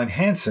 Pauline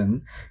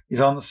Hanson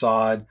is on the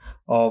side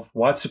of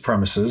white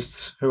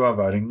supremacists who are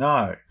voting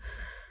no.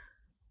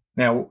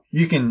 Now,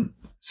 you can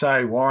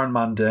say Warren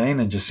Mundine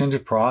and Jacinta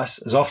Price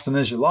as often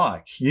as you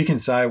like. You can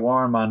say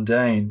Warren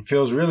Mundine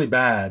feels really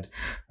bad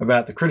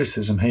about the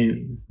criticism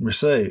he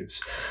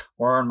receives.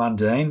 Warren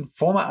Mundine,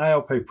 former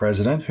ALP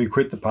president who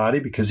quit the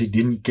party because he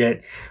didn't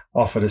get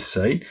offered a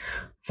seat,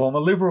 former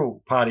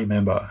Liberal Party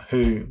member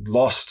who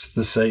lost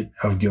the seat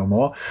of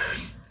Gilmore,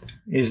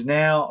 is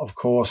now, of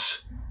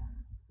course,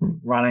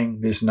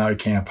 running this No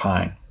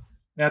campaign.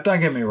 Now, don't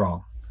get me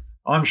wrong.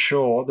 I'm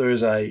sure there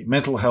is a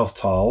mental health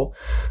toll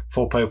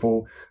for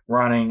people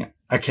running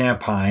a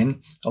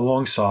campaign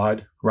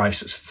alongside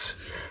racists.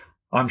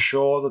 I'm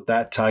sure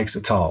that takes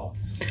a toll.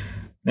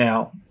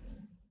 Now,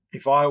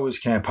 if I was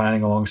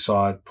campaigning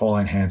alongside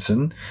Pauline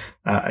Hanson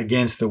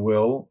against the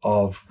will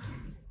of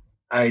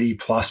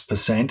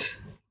 80+%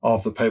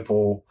 of the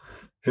people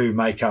who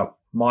make up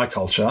my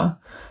culture,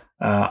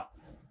 I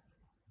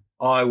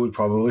would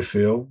probably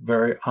feel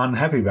very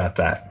unhappy about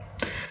that.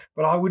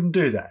 But I wouldn't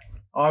do that.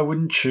 I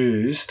wouldn't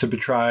choose to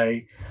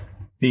betray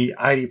the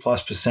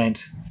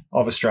 80+%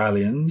 of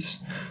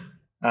Australians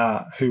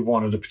who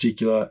wanted a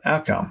particular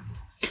outcome.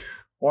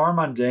 Warren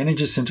Mundine and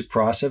Jacinta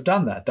Price have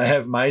done that. They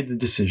have made the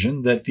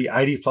decision that the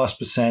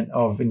 80+%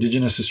 of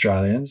Indigenous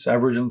Australians,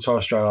 Aboriginal and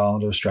Torres Strait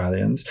Islander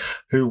Australians,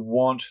 who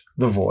want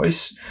the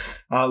voice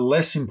are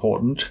less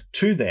important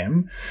to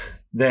them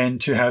than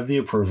to have the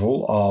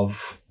approval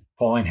of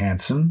Pauline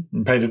Hanson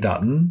and Peter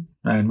Dutton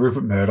and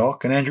Rupert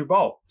Murdoch and Andrew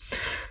Bolt.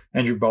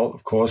 Andrew Bolt,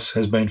 of course,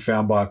 has been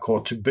found by a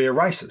court to be a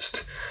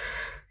racist.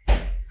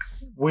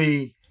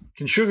 We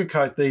can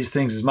sugarcoat these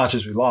things as much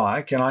as we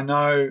like, and I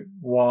know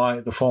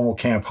why the formal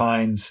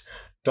campaigns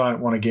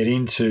don't want to get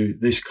into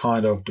this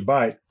kind of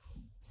debate,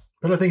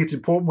 but I think it's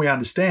important we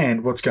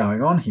understand what's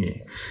going on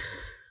here.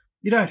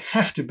 You don't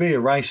have to be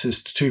a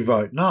racist to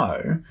vote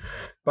no,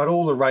 but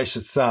all the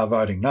racists are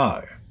voting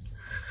no.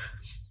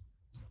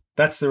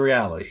 That's the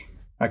reality,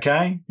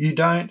 okay? You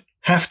don't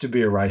have to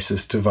be a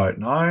racist to vote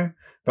no,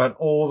 but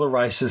all the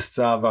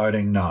racists are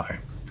voting no.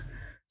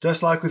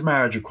 Just like with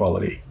marriage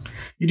equality.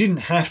 You didn't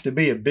have to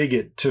be a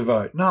bigot to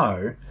vote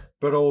no,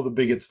 but all the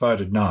bigots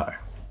voted no.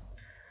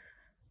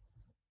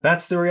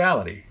 That's the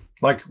reality.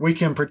 Like, we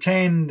can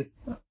pretend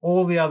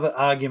all the other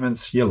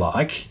arguments you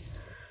like,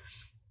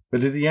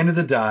 but at the end of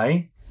the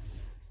day,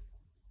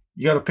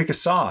 you got to pick a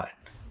side.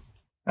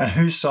 And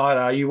whose side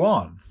are you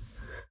on?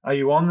 Are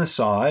you on the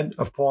side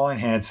of Pauline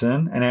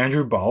Hanson and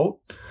Andrew Bolt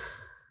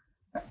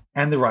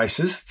and the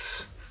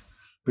racists?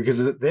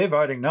 Because they're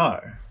voting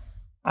no.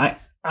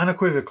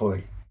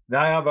 Unequivocally, they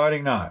are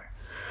voting no.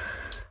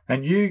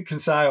 And you can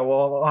say,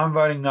 well, I'm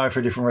voting no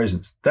for different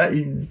reasons. That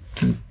you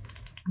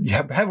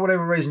have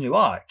whatever reason you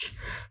like,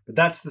 but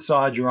that's the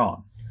side you're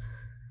on.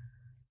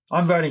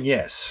 I'm voting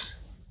yes.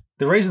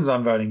 The reasons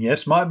I'm voting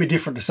yes might be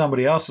different to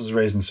somebody else's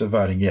reasons for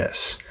voting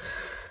yes.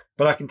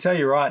 But I can tell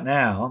you right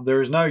now,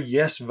 there is no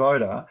yes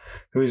voter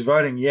who is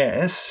voting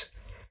yes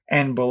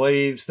and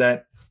believes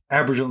that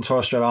Aboriginal and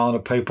Torres Strait Islander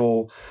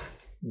people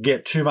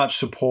get too much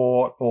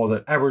support, or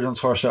that Aboriginal and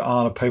Torres Strait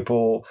Islander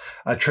people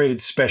are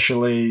treated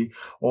specially,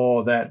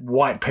 or that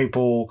white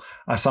people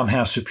are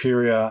somehow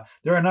superior.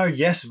 There are no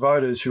yes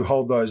voters who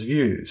hold those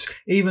views,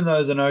 even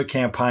though the No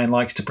campaign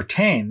likes to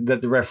pretend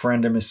that the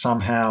referendum is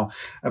somehow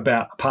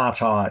about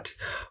apartheid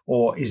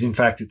or is in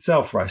fact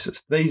itself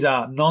racist. These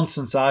are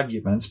nonsense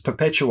arguments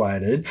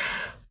perpetuated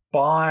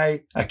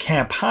by a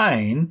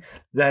campaign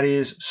that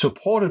is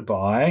supported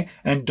by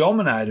and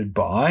dominated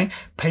by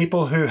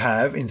people who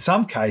have, in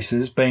some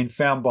cases, been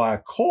found by a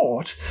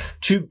court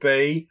to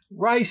be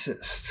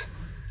racist.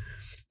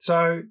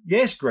 So,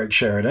 yes, Greg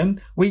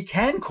Sheridan, we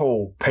can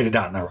call Peter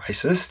Dutton a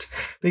racist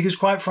because,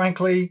 quite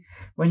frankly,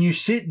 when you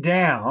sit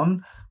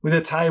down with a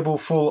table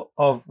full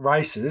of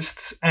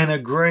racists and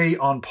agree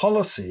on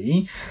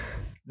policy,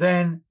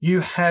 then you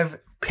have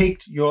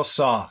picked your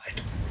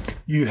side.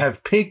 You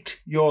have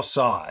picked your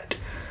side.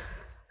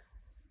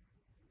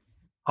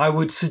 I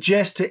would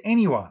suggest to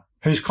anyone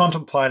who's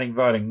contemplating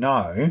voting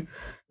no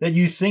that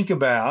you think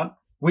about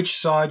which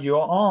side you're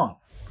on.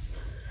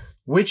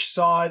 Which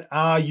side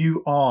are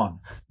you on?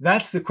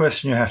 That's the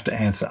question you have to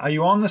answer. Are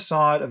you on the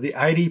side of the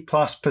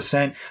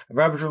 80+% of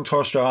Aboriginal and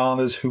Torres Strait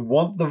Islanders who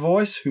want the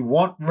voice, who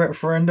want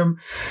referendum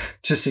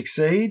to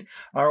succeed?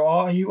 Or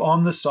are you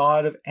on the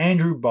side of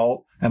Andrew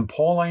Bolt and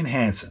Pauline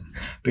Hanson,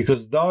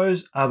 because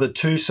those are the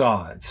two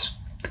sides.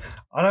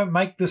 I don't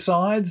make the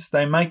sides,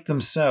 they make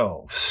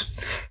themselves.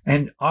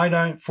 And I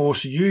don't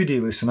force you, dear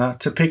listener,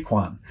 to pick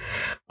one.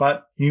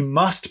 But you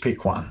must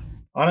pick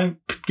one. I don't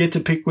get to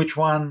pick which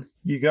one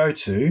you go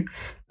to,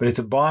 but it's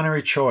a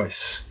binary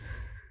choice.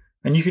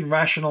 And you can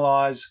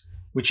rationalise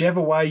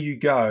whichever way you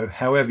go,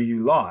 however you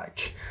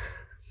like.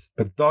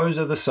 But those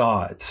are the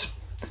sides.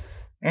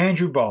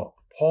 Andrew Bolt,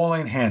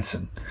 Pauline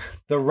Hanson,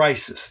 the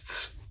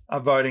racists are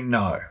voting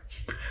no.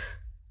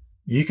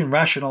 You can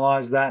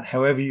rationalise that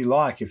however you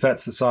like if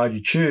that's the side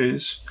you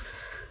choose.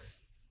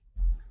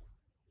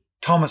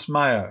 Thomas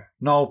Mayo,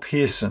 Noel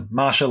Pearson,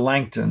 Marcia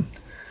Langton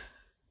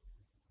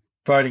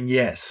voting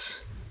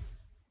yes.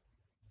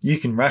 You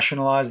can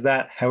rationalise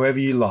that however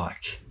you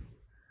like.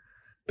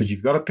 But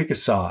you've got to pick a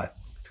side.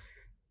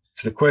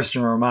 So the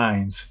question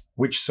remains,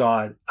 which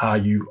side are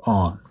you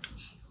on?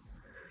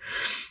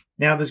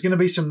 Now, there's going to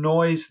be some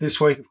noise this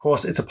week. Of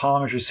course, it's a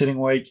parliamentary sitting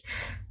week.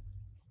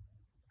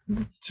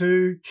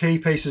 Two key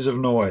pieces of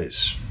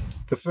noise.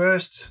 The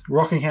first,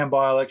 Rockingham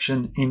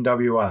by-election in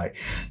WA.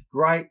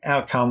 Great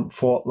outcome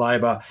for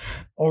Labor.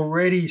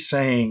 Already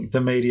seeing the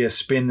media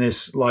spin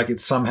this like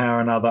it's somehow or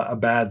another a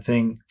bad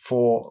thing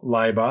for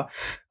Labor.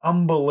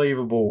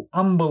 Unbelievable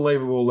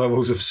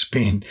levels of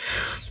spin.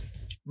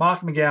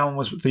 Mark McGowan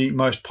was the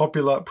most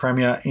popular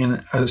premier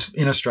in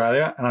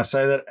Australia, and I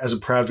say that as a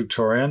proud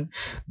Victorian,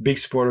 big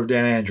supporter of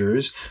Dan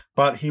Andrews,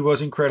 but he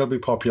was incredibly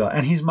popular,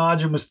 and his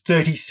margin was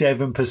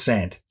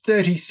 37%.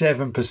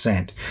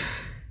 37%.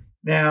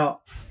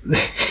 Now,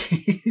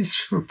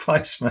 his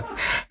replacement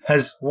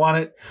has won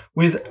it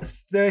with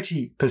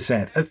 30%,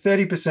 a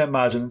 30%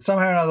 margin, and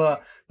somehow or another,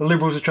 the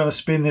Liberals are trying to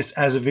spin this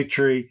as a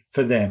victory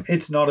for them.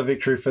 It's not a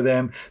victory for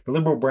them. The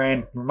Liberal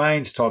brand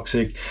remains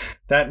toxic.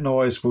 That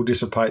noise will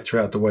dissipate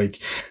throughout the week.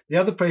 The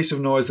other piece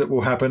of noise that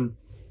will happen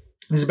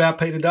is about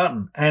Peter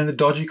Dutton and the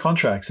dodgy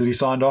contracts that he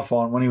signed off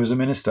on when he was a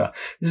minister.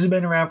 This has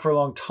been around for a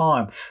long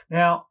time.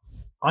 Now,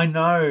 I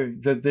know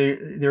that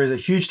there is a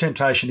huge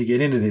temptation to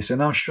get into this,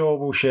 and I'm sure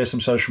we'll share some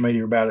social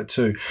media about it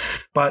too.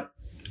 But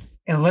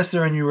unless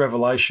there are new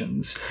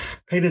revelations,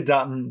 Peter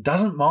Dutton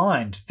doesn't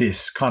mind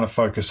this kind of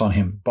focus on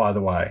him, by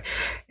the way.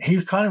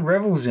 He kind of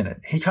revels in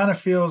it. He kind of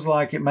feels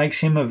like it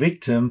makes him a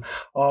victim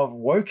of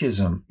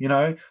wokeism. You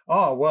know,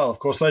 oh, well, of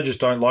course, they just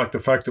don't like the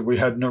fact that we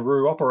had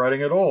Nauru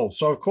operating at all.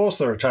 So, of course,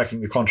 they're attacking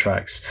the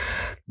contracts.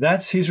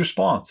 That's his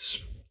response.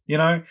 You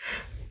know,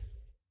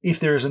 if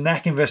there is a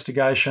NAC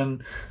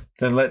investigation,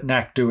 then let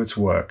NAC do its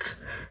work.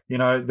 You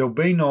know, there'll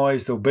be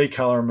noise, there'll be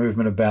colour and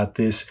movement about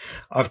this.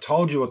 I've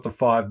told you what the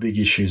 5 big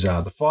issues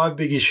are. The 5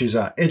 big issues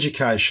are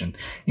education,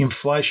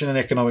 inflation and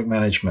economic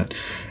management,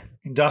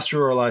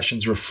 industrial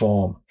relations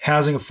reform,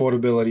 Housing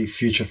Affordability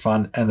Future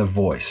Fund, and the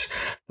Voice.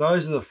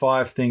 Those are the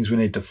 5 things we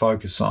need to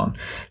focus on.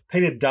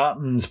 Peter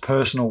Dutton's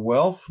personal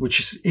wealth,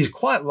 which is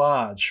quite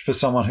large for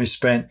someone who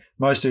spent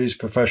most of his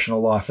professional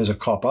life as a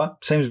copper,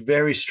 seems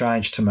very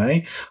strange to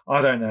me.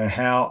 I don't know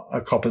how a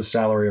copper's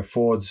salary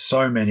affords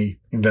so many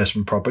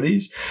investment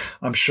properties.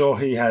 I'm sure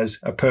he has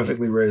a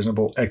perfectly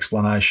reasonable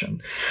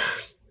explanation.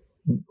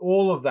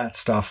 All of that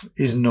stuff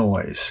is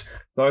noise.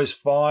 Those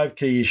 5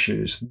 key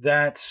issues,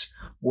 that's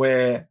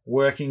where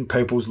working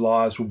people's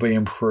lives will be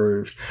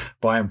improved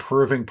by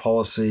improving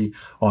policy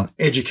on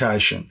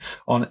education,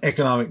 on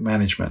economic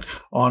management,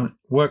 on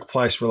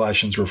workplace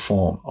relations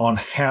reform, on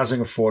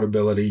housing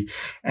affordability,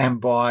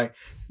 and by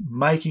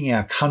making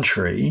our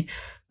country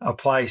a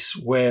place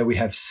where we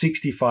have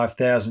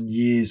 65,000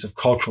 years of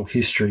cultural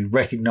history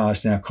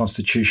recognised in our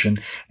Constitution,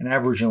 and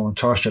Aboriginal and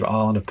Torres Strait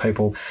Islander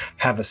people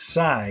have a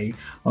say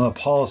on the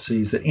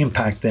policies that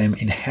impact them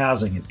in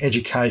housing, in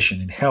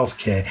education, in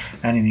healthcare,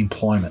 and in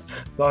employment.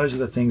 Those are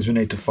the things we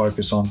need to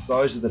focus on.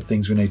 Those are the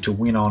things we need to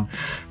win on.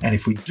 And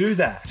if we do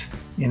that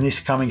in this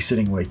coming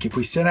sitting week, if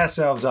we set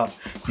ourselves up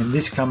in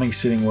this coming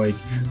sitting week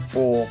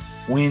for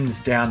wins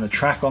down the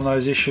track on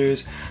those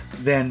issues,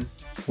 then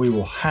we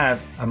will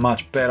have a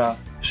much better,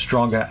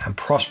 stronger and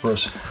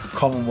prosperous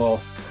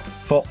Commonwealth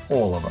for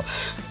all of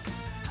us.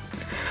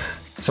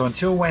 So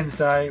until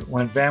Wednesday,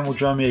 when Van will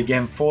join me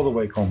again for the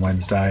week on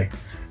Wednesday,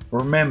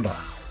 remember,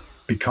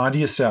 be kind to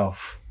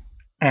yourself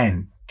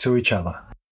and to each other.